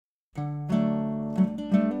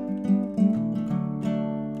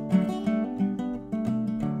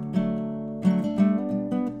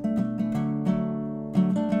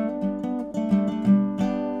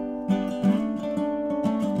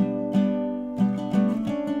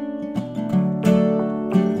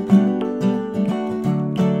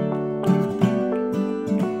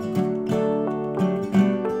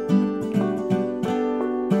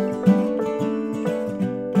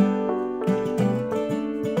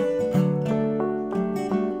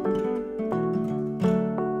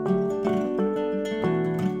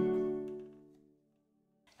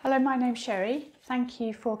Hello, my name's Sherry. Thank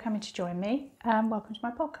you for coming to join me. Welcome to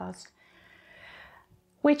my podcast,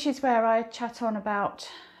 which is where I chat on about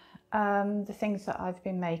the things that I've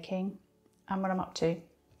been making and what I'm up to.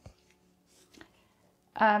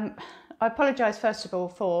 I apologise first of all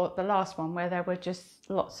for the last one where there were just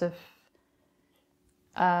lots of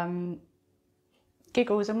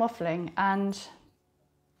giggles and waffling, and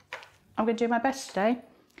I'm going to do my best today.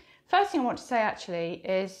 First thing I want to say actually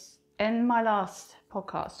is, in my last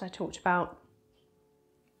podcast I talked about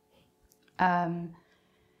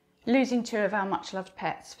losing two of our much loved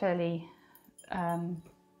pets fairly in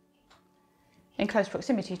close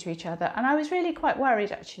proximity to each other, and I was really quite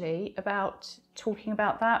worried actually about talking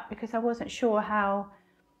about that because I wasn't sure how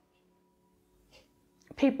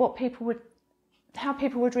people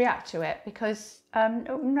would react to it, because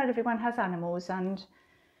not everyone has animals, and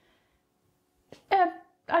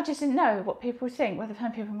I just didn't know what people would think. Whether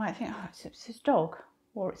some people might think, oh, it's a dog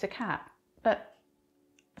or it's a cat. But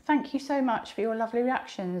thank you so much for your lovely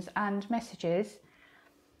reactions and messages.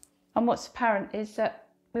 And what's apparent is that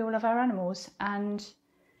we all love our animals, and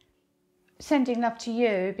sending love to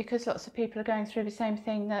you, because lots of people are going through the same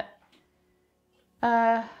thing that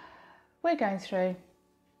we're going through.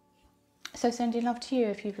 So sending love to you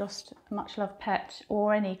if you've lost a much loved pet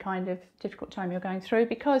or any kind of difficult time you're going through,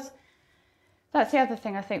 because that's the other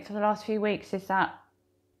thing I think for the last few weeks is that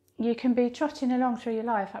you can be trotting along through your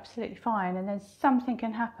life absolutely fine, and then something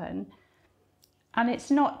can happen, and it's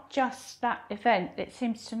not just that event, it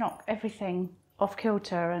seems to knock everything off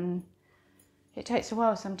kilter, and it takes a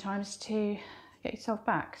while sometimes to get yourself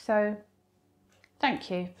back. So thank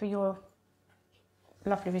you for your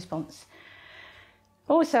lovely response.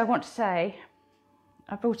 Also, I want to say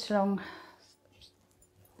I brought along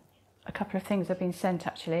a couple of things I've been sent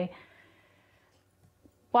actually.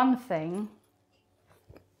 One thing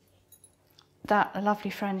that a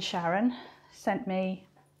lovely friend Sharon sent me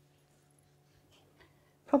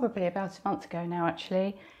probably about a month ago now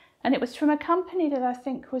actually, and it was from a company that I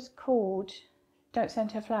think was called Don't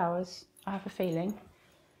Send Her Flowers, I have a feeling.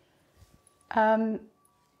 And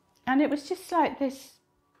it was just like this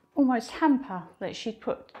almost hamper that she'd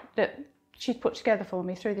put together for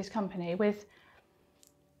me through this company with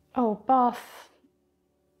bubble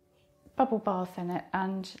bath in it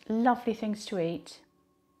and lovely things to eat.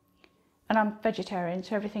 And I'm vegetarian,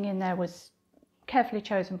 so everything in there was carefully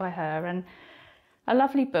chosen by her, and a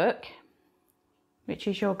lovely book, which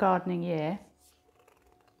is Your Gardening Year,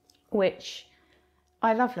 which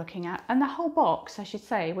I love looking at. And the whole box, I should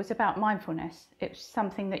say, was about mindfulness. It's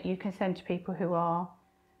something that you can send to people who are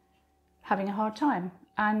having a hard time.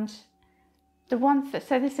 And so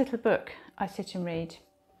this little book I sit and read,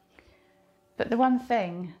 but the one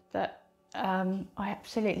thing that I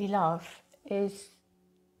absolutely love is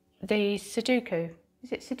the Sudoku.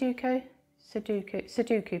 Is it Sudoku?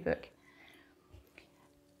 Sudoku book.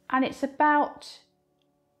 And it's about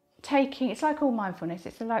it's like all mindfulness,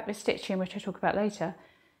 it's like the Stitchy, which I'll talk about later.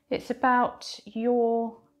 It's about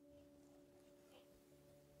your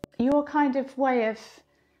kind of way of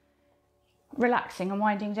relaxing and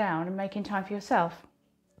winding down and making time for yourself.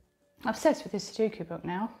 I'm obsessed with this Sudoku book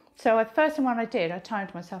now. So the first one I did, I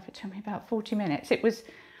timed myself, it took me about 40 minutes.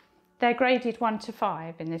 They're graded 1 to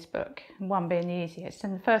 5 in this book, and 1 being the easiest.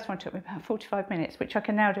 And the first one took me about 45 minutes, which I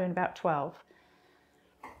can now do in about 12.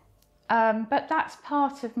 But that's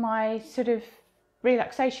part of my sort of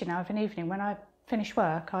relaxation now of an evening. When I finish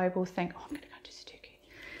work, I will think, oh, I'm going to go to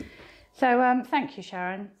Sudoku. So thank you,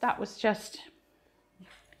 Sharon. That was just,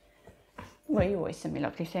 well, you always send me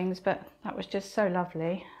lovely things, but that was just so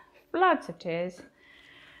lovely. Floods of tears.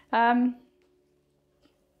 And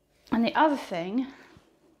the other thing,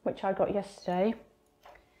 which I got yesterday,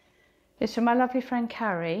 is from my lovely friend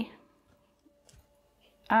Carrie.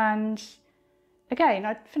 And again,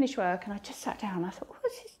 I'd finished work and I just sat down and I thought, what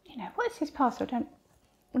is his parcel? I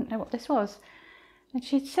wouldn't know what this was. And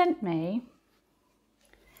she'd sent me,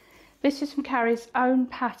 this is from Carrie's own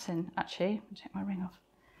pattern, actually. I'll take my ring off.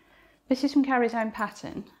 This is from Carrie's own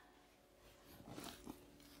pattern.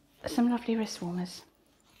 Some lovely wrist warmers.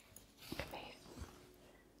 Look at these.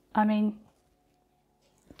 I mean,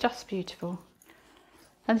 just beautiful.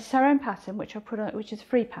 And this is her own pattern, which I'll put on, which is a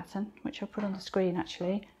free pattern, which I'll put on the screen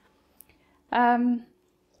actually.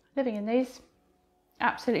 Living in these,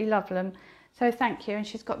 absolutely love them. So thank you. And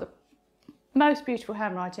she's got the most beautiful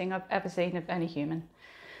handwriting I've ever seen of any human.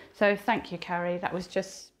 So thank you, Carrie. That was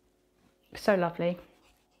just so lovely.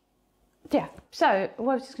 Yeah, so I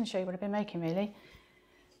was just going to show you what I've been making really.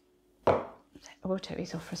 I will take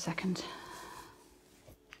these off for a second.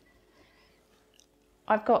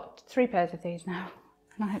 I've got 3 pairs of these now,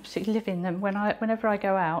 and I absolutely live in them. Whenever I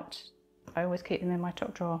go out, I always keep them in my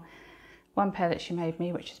top drawer. One pair that she made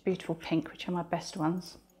me, which is beautiful pink, which are my best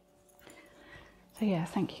ones. So yeah,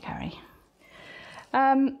 thank you, Carrie.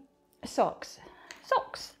 Socks.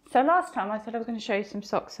 So last time I said I was going to show you some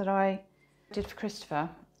socks that I did for Christopher,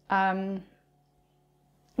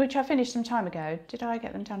 which I finished some time ago. Did I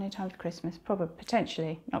get them done in time for Christmas? Probably,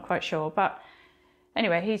 potentially, not quite sure. But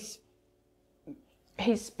anyway,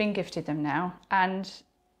 he's been gifted them now, and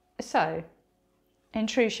so in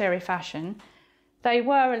true Sherry fashion, they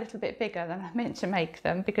were a little bit bigger than I meant to make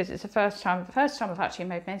them, because it's the first time I've actually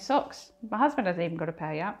made men's socks. My husband hasn't even got a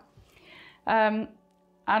pair yet.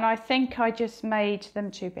 And I think I just made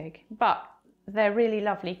them too big, but they're really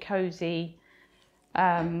lovely, cozy,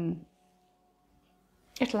 little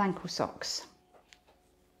ankle socks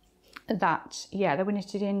that, yeah, they were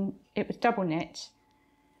knitted in, it was double knit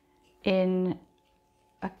in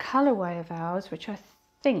a colourway of ours, which I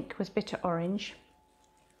think was bitter orange.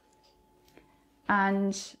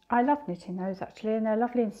 And I love knitting those actually, and they're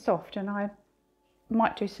lovely and soft, and I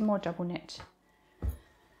might do some more double knit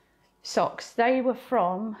socks. They were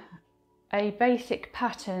from a basic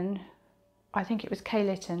pattern, I think it was Kay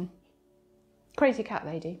Lytton, Crazy Cat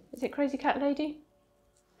Lady. Is it Crazy Cat Lady?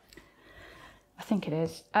 I think it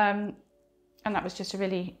is. And that was just a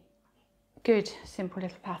really good, simple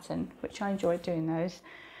little pattern, which I enjoyed doing those.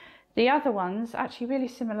 The other ones, actually really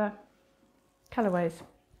similar colourways,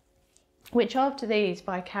 which after these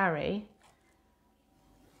by Carrie,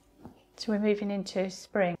 so we're moving into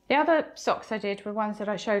spring. The other socks I did were ones that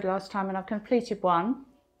I showed last time, and I've completed one,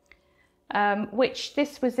 which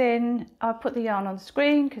this was in, I'll put the yarn on the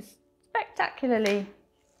screen because spectacularly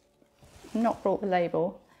not brought the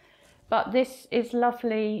label, but this is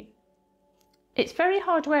lovely. It's very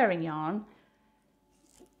hard wearing yarn,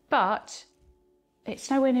 but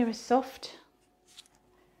it's nowhere near as soft.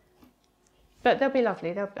 But they'll be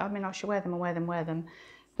lovely. I mean, I should wear them and wear them.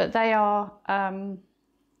 But they are,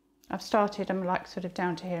 I've started, I'm like sort of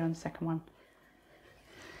down to here on the second one.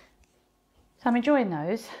 So I'm enjoying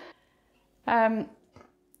those. And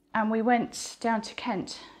we went down to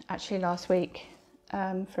Kent actually last week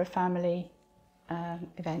for a family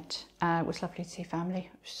event. It was lovely to see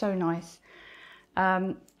family. It was so nice.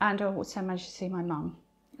 And I also managed to see my mum.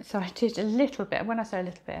 So I did a little bit. When I say a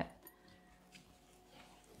little bit,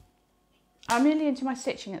 I'm really into my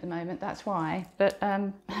stitching at the moment, that's why, but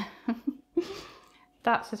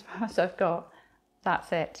that's as far as I've got.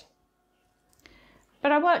 That's it.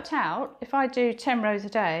 But I worked out, if I do 10 rows a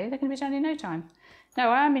day, they're going to be done in no time. No,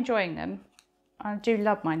 I am enjoying them. I do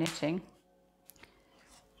love my knitting.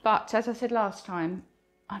 But as I said last time,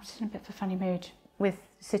 I'm just in a bit of a funny mood with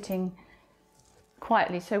sitting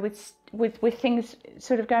quietly. So with things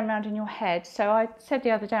sort of going around in your head. So I said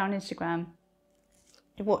the other day on Instagram,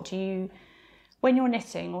 what do you, when you're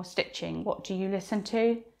knitting or stitching, what do you listen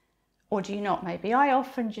to? Or do you not maybe? I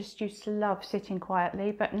often just used to love sitting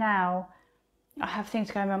quietly, but now I have things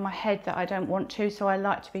going around my head that I don't want to, so I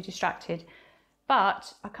like to be distracted.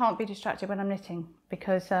 But I can't be distracted when I'm knitting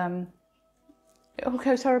because it all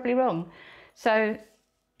goes horribly wrong. So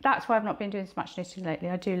that's why I've not been doing so much knitting lately.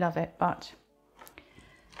 I do love it, but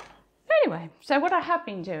anyway, so what I have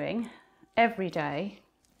been doing every day,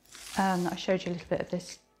 I showed you a little bit of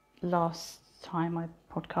this last time I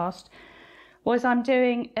podcast, was I'm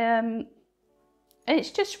doing,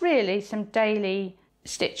 it's just really some daily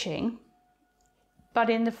stitching, but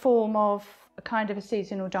in the form of a kind of a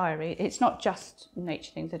seasonal diary. It's not just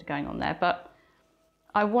nature things that are going on there, but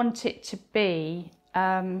I want it to be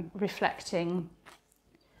reflecting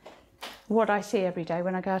what I see every day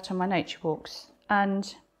when I go out on my nature walks.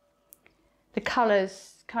 And the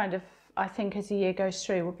colours kind of, I think as the year goes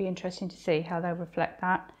through, will be interesting to see how they'll reflect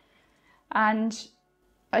that. And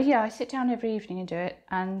yeah, I sit down every evening and do it,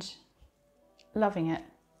 and loving it.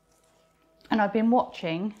 And I've been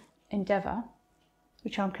watching Endeavour,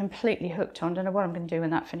 which I'm completely hooked on. Don't know what I'm going to do when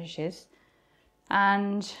that finishes.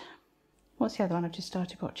 And what's the other one I've just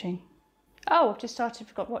started watching? Oh, I've just started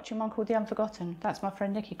watching one called The Unforgotten. That's my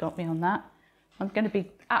friend Nikki got me on that. I'm going to be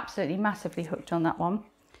absolutely massively hooked on that one.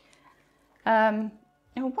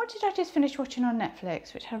 Oh, what did I just finish watching on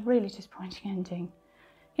Netflix, which had a really disappointing ending?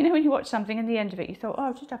 You know when you watch something and the end of it you thought,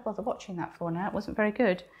 oh, did I bother watching that for now? It wasn't very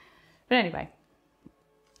good. But anyway,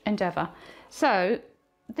 endeavour. So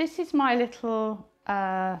this is my little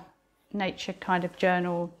nature kind of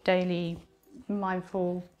journal, daily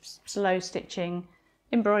mindful slow stitching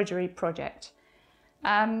embroidery project.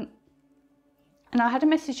 And I had a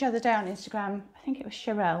message the other day on Instagram, I think it was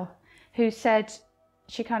Sherelle, who said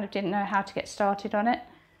she kind of didn't know how to get started on it.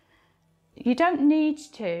 You don't need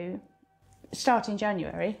to start in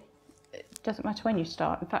January. It doesn't matter when you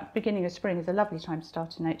start. In fact, beginning of spring is a lovely time to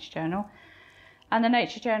start a nature journal. And the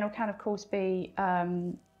nature journal can of course be,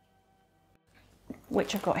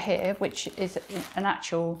 which I've got here, which is an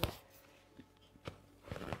actual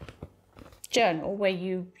journal where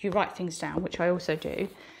you write things down, which I also do.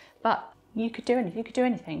 But you could do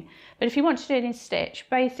anything. But if you want to do it in Stitch,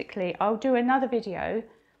 basically I'll do another video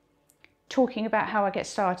talking about how I get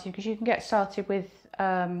started, because you can get started with,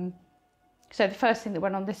 so the first thing that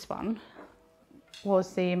went on this one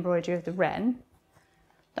was the embroidery of the wren.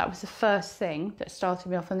 That was the first thing that started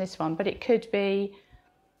me off on this one, but it could be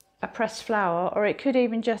a pressed flower, or it could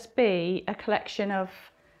even just be a collection of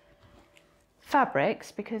fabrics,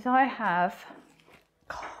 because I have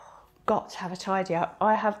got to have a tidy up.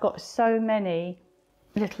 I have got so many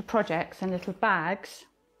little projects and little bags,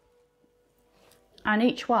 and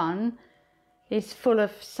each one is full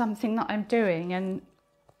of something that I'm doing, and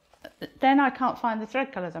then I can't find the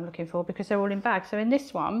thread colours I'm looking for because they're all in bags. So in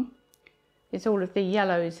this one is all of the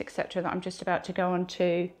yellows, etc., that I'm just about to go on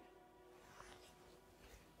to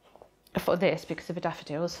for this because of the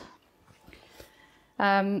daffodils.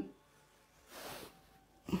 God,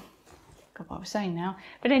 what I was saying now.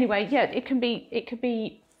 But anyway, yeah, it could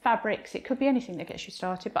be fabrics, it could be anything that gets you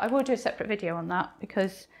started, but I will do a separate video on that,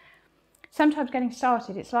 because sometimes getting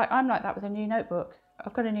started, it's like, I'm like that with a new notebook.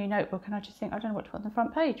 I've got a new notebook and I just think, I don't know what to put on the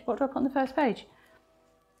front page. What do I put on the first page?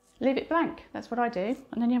 Leave it blank. That's what I do.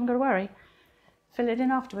 And then you haven't got to worry. Fill it in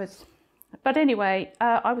afterwards. But anyway,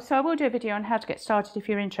 I will do a video on how to get started if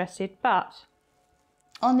you're interested. But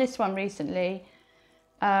on this one recently,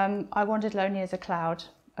 I wandered lonely as a cloud,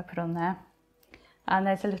 I put on there. And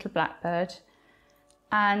there's a little blackbird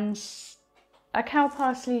and a cow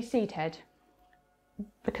parsley seed head,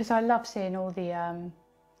 because I love seeing all the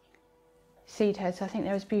seed heads. I think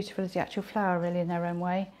they're as beautiful as the actual flower, really, in their own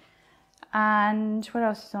way. And what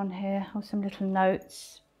else is on here? Oh, some little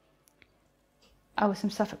notes. Oh, some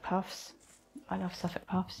Suffolk puffs. I love Suffolk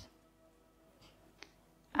puffs.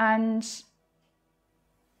 And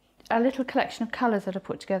a little collection of colours that I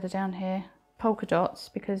put together down here. Polka dots,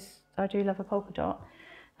 because I do love a polka dot.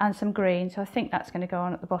 And some green, so I think that's going to go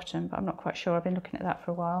on at the bottom, but I'm not quite sure. I've been looking at that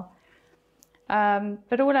for a while.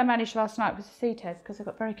 But all I managed last night was the seed heads, because I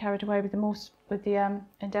got very carried away with the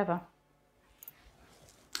endeavour.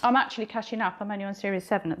 I'm actually catching up. I'm only on series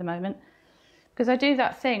 7 at the moment, because I do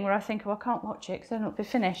that thing where I think, oh, I can't watch it because then it'll be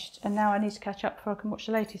finished, and now I need to catch up before I can watch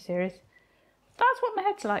the latest series. That's what my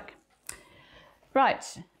head's like.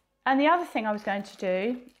 Right, and the other thing I was going to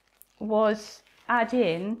do was add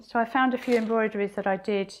in, so I found a few embroideries that I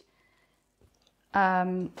did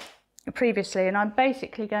previously, and I'm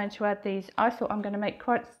basically going to add these. I thought I'm going to make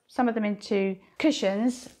quite some of them into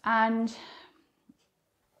cushions and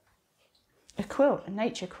a quilt, a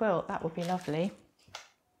nature quilt. That would be lovely.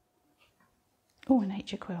 Oh, a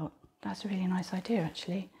nature quilt. That's a really nice idea,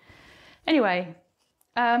 actually. Anyway,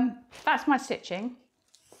 that's my stitching.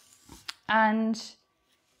 And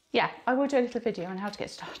yeah, I will do a little video on how to get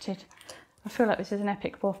started. I feel like this is an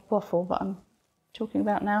epic waffle, but I'm talking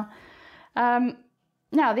about now.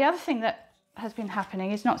 Now, the other thing that has been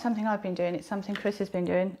happening is not something I've been doing, it's something Chris has been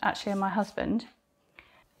doing, actually, and my husband.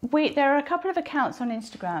 There are a couple of accounts on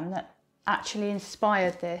Instagram that actually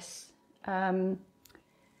inspired this,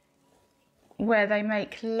 where they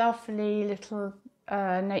make lovely little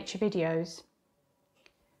nature videos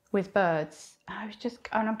with birds.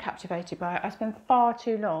 And I'm captivated by it. I spend far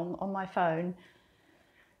too long on my phone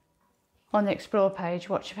on the Explore page,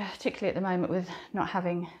 particularly at the moment with not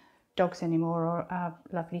having dogs anymore, or our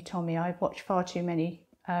lovely Tommy. I watch far too many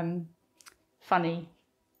funny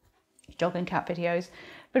dog and cat videos,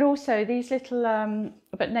 but also these little,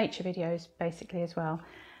 but nature videos basically as well.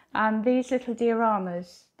 And these little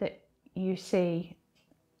dioramas that you see,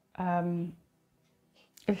 little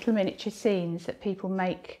miniature scenes that people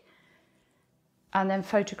make and then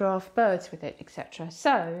photograph birds with it, etc.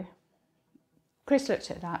 So Chris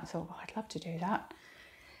looked at that and thought, oh, I'd love to do that.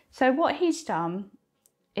 So what he's done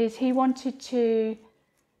is he wanted to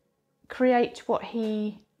create what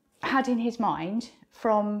he had in his mind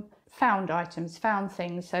from found items, found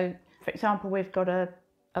things. So for example, we've got a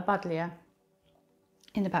a buddleia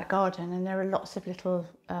in the back garden, and there are lots of little,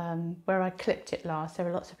 where I clipped it last, there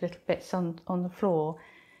were lots of little bits on the floor,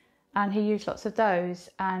 and he used lots of those,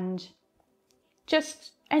 and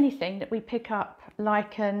just anything that we pick up,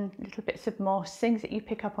 lichen, little bits of moss, things that you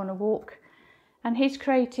pick up on a walk. And he's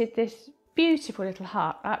created this beautiful little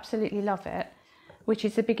hut, I absolutely love it, which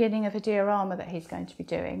is the beginning of a diorama that he's going to be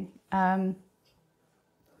doing.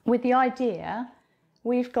 With the idea,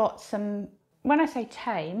 we've got some, when I say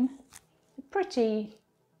tame, pretty,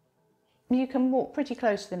 you can walk pretty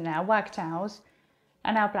close to them now, wagtails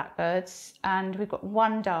and our blackbirds, and we've got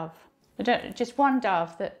one dove, just one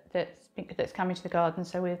dove that's coming to the garden,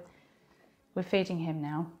 so we're feeding him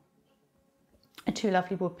now, and two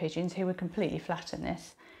lovely wood pigeons who would completely flatten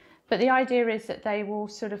this. But the idea is that they will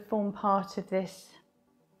sort of form part of this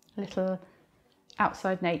little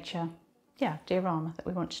outside nature, yeah, diorama that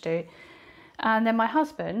we want to do. And then my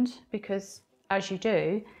husband, because as you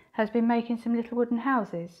do, has been making some little wooden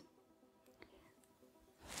houses,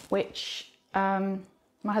 which my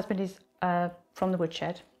husband is from the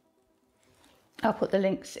Woodshed. I'll put the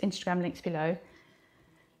links, Instagram links below.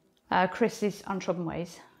 Chris is Untrodden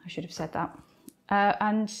Ways, I should have said that.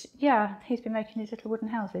 And yeah, he's been making these little wooden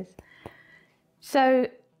houses. So,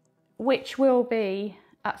 which will be,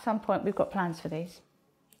 at some point, we've got plans for these.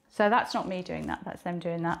 So that's not me doing that, that's them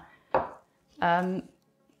doing that.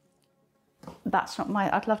 That's not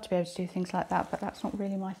my, I'd love to be able to do things like that, but that's not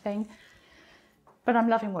really my thing. But I'm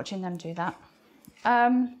loving watching them do that.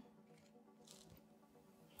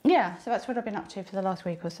 Yeah, so that's what I've been up to for the last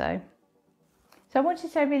week or so. So I want to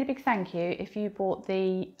say a really big thank you if you bought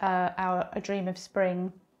the our A Dream of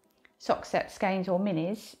Spring sock set skeins or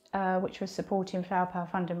minis, which was supporting Flower Power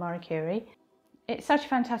Fund and Marie Curie. It's such a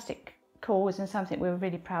fantastic cause and something we were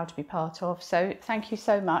really proud to be part of. So thank you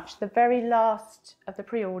so much. The very last of the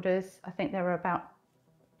pre-orders, I think there were about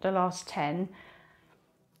the last 10,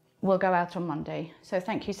 will go out on Monday. So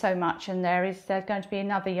thank you so much. And there's going to be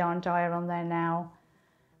another yarn dyer on there now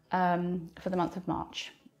for the month of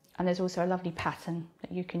March. And there's also a lovely pattern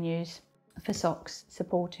that you can use for socks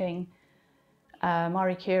supporting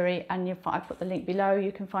Marie Curie, and I put the link below.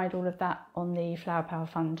 You can find all of that on the Flower Power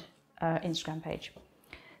Fund Instagram page.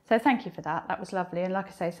 So thank you for that. That was lovely, and like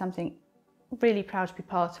I say, something really proud to be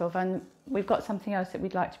part of. And we've got something else that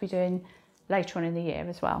we'd like to be doing later on in the year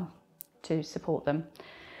as well to support them.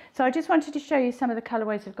 So I just wanted to show you some of the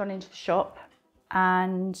colourways that have gone into the shop,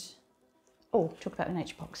 and talk about the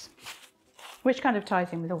nature box, which kind of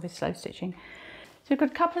ties in with all this slow stitching. So we've got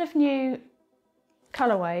a couple of new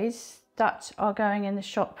colourways that are going in the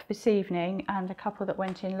shop this evening, and a couple that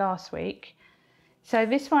went in last week. So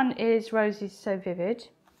this one is Roses So Vivid,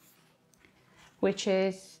 which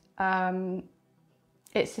is,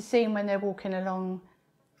 it's the scene when they're walking along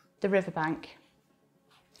the riverbank,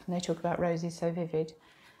 and they talk about roses so vivid.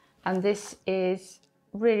 And this is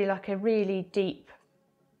really like a really deep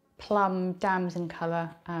plum damson colour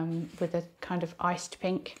with a kind of iced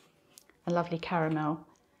pink and lovely caramel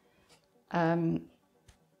for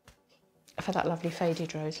that lovely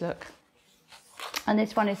faded rose look. And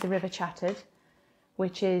this one is the River Chattered,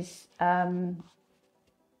 which is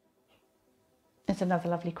it's another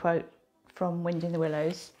lovely quote from Wind in the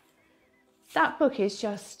Willows. That book is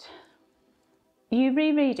just, you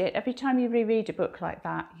reread it, every time you reread a book like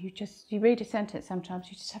that, you read a sentence sometimes,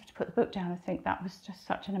 you just have to put the book down and think that was just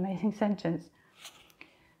such an amazing sentence.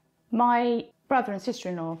 My brother and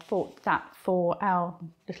sister-in-law bought that for our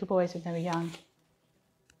little boys when they were young.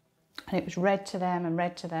 And it was read to them and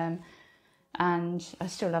read to them, and I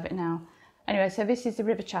still love it now. Anyway, so this is the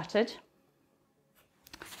River Chattered.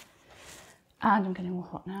 And I'm getting all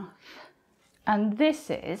hot now. And this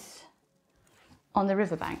is on the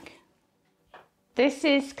riverbank. This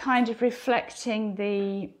is kind of reflecting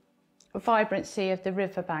the vibrancy of the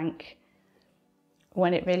riverbank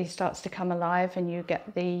when it really starts to come alive and you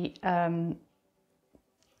get the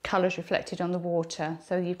colours reflected on the water.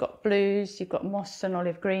 So you've got blues, you've got moss and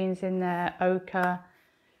olive greens in there, ochre,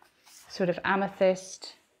 sort of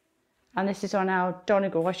amethyst. And this is on our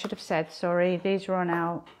Donegal, I should have said, sorry. These are on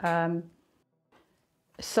our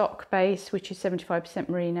sock base, which is 75%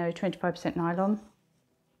 merino, 25% nylon.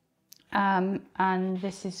 And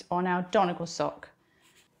this is on our Donegal sock,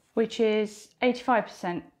 which is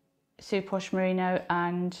 85% superwash merino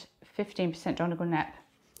and 15% Donegal nep.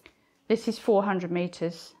 This is 400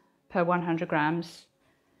 metres per 100 grams.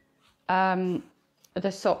 The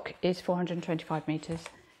sock is 425 metres.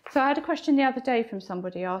 So I had a question the other day from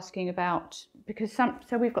somebody asking about, because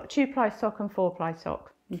so we've got 2-ply sock and 4-ply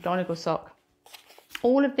sock, Donegal sock.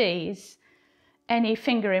 All of these, any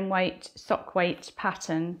finger in weight, sock weight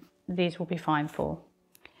pattern, these will be fine for.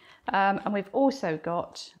 And we've also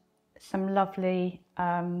got some lovely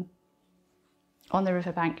On the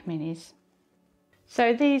Riverbank minis.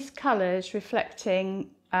 So these colours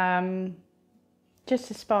reflecting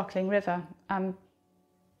just a sparkling river,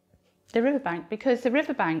 the riverbank, because the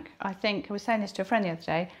riverbank, I think, I was saying this to a friend the other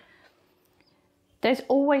day, there's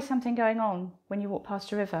always something going on when you walk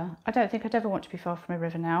past a river. I don't think I'd ever want to be far from a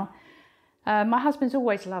river now. My husband's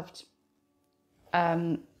always loved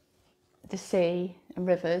the sea and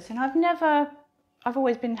rivers, and I've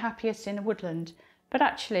always been happiest in a woodland, but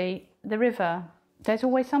actually the river, there's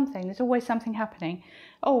always something happening.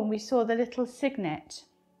 Oh, and we saw the little cygnet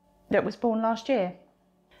that was born last year,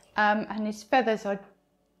 and his feathers are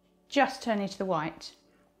just turning to the white,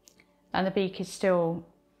 and the beak is still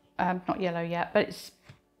not yellow yet, but it's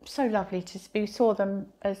so lovely to see. We saw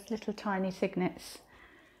them as little tiny cygnets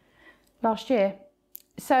last year.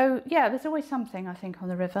 So yeah, there's always something, I think, on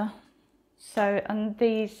the river. So, and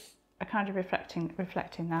these are kind of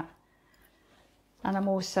reflecting that. And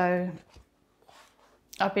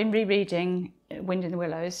I've been rereading Wind in the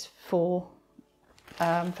Willows for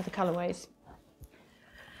the Colourways.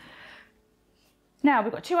 Now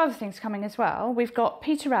we've got two other things coming as well. We've got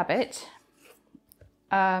Peter Rabbit,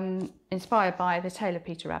 inspired by the tale of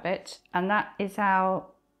Peter Rabbit, and that is our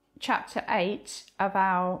chapter 8 of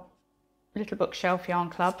our little bookshelf yarn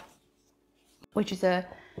club, which is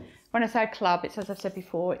when I say club, it's, as I've said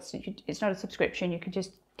before, it's not a subscription. You can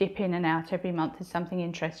just dip in and out every month if something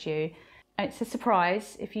interests you. And it's a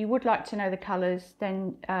surprise. If you would like to know the colours,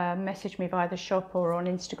 then message me via the shop or on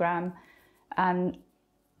Instagram,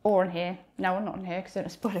 or on here. No, I'm not on here because I don't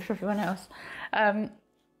spoil it for everyone else. And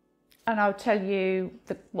I'll tell you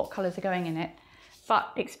what colours are going in it.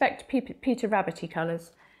 But expect Peter Rabbity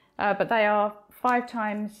colours. But they are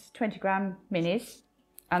 5x 20 gram minis,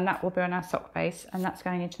 and that will be on our sock base, and that's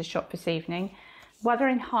going into the shop this evening.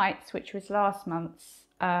 Wuthering Heights, which was last month's,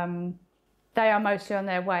 they are mostly on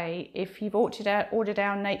their way. If you've ordered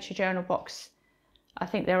our Nature Journal box, I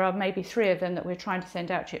think there are maybe 3 of them that we're trying to send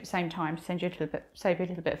out to you at the same time to save you a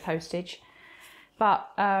little bit of postage. But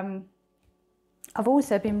I've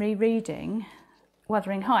also been rereading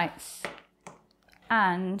Wuthering Heights,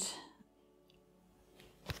 and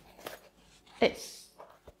it's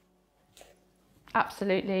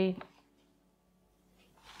absolutely,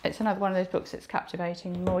 it's another one of those books that's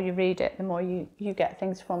captivating. The more you read it, the more you get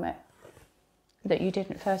things from it that you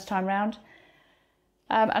didn't first time round.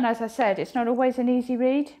 And as I said, it's not always an easy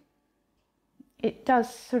read. It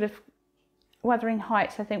does sort of, Wuthering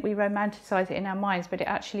Heights, I think we romanticise it in our minds, but it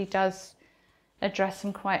actually does address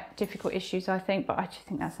some quite difficult issues, I think. But I just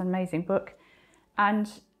think that's an amazing book.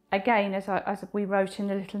 And again, as we wrote in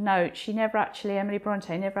the little note, Emily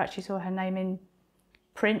Bronte never actually saw her name in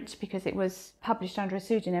print because it was published under a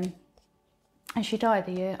pseudonym. And she died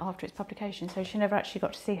the year after its publication, so she never actually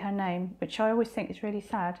got to see her name, which I always think is really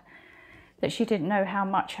sad, that she didn't know how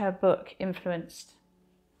much her book influenced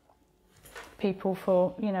people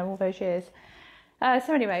for, all those years.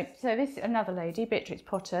 So anyway, so this is another lady, Beatrix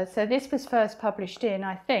Potter. So this was first published in,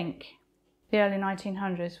 I think, the early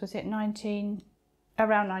 1900s. Was it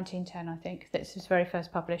around 1910, I think. This was very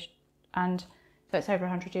first published. And so it's over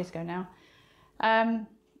 100 years ago now.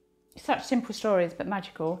 Such simple stories, but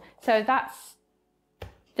magical. So that's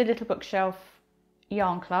the Little Bookshelf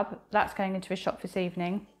Yarn Club. That's going into a shop this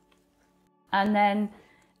evening. And then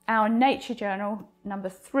our Nature Journal number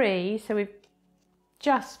 3. So we've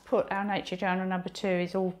just put our Nature Journal number 2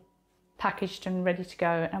 is all packaged and ready to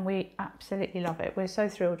go, and we absolutely love it. We're so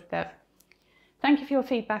thrilled with it. Thank you for your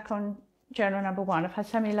feedback on journal number 1. I've had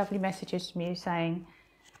so many lovely messages from you saying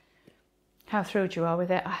how thrilled you are with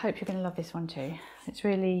it. I hope you're going to love this one too. It's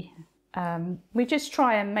really, we just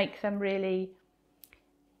try and make them really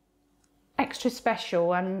extra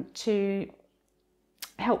special and to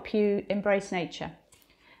help you embrace nature,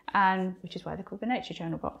 and which is why they're called the Nature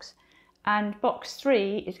Journal box. And box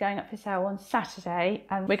 3 is going up for sale on Saturday,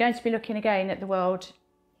 and we're going to be looking again at the world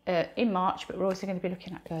in March, but we're also going to be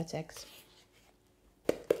looking at birds' eggs.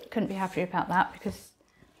 Couldn't be happier about that, because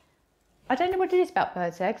I don't know what it is about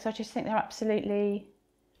birds' eggs. I just think they're absolutely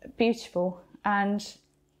beautiful, and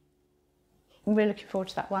we're looking forward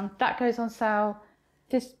to that one. That goes on sale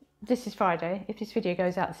this is Friday. If this video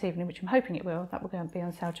goes out this evening, which I'm hoping it will, that will go and be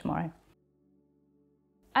on sale tomorrow.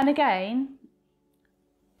 And again,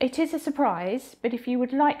 it is a surprise, but if you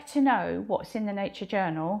would like to know what's in the Nature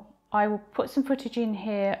Journal, I will put some footage in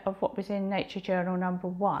here of what was in Nature Journal number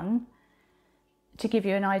 1 to give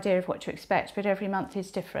you an idea of what to expect, but every month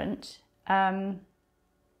is different. Every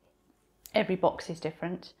box is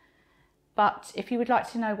different. But if you would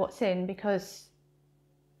like to know what's in, because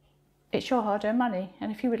it's your hard-earned money.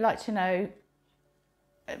 And if you would like to know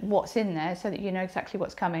what's in there so that you know exactly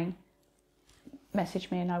what's coming,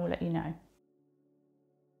 message me and I will let you know.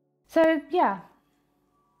 So yeah,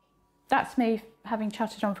 that's me having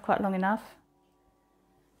chatted on for quite long enough.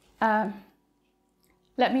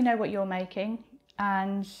 Let me know what you're making,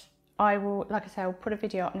 and I will, like I say, I'll put a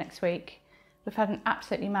video up next week. We've had an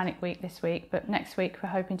absolutely manic week this week, but next week we're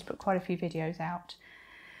hoping to put quite a few videos out.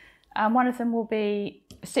 One of them will be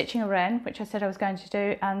stitching a wren, which I said I was going to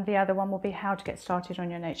do, and the other one will be how to get started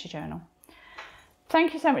on your nature journal.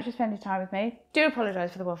 Thank you so much for spending time with me. Do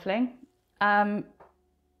apologise for the waffling. Have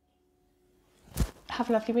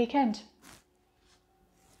a lovely weekend.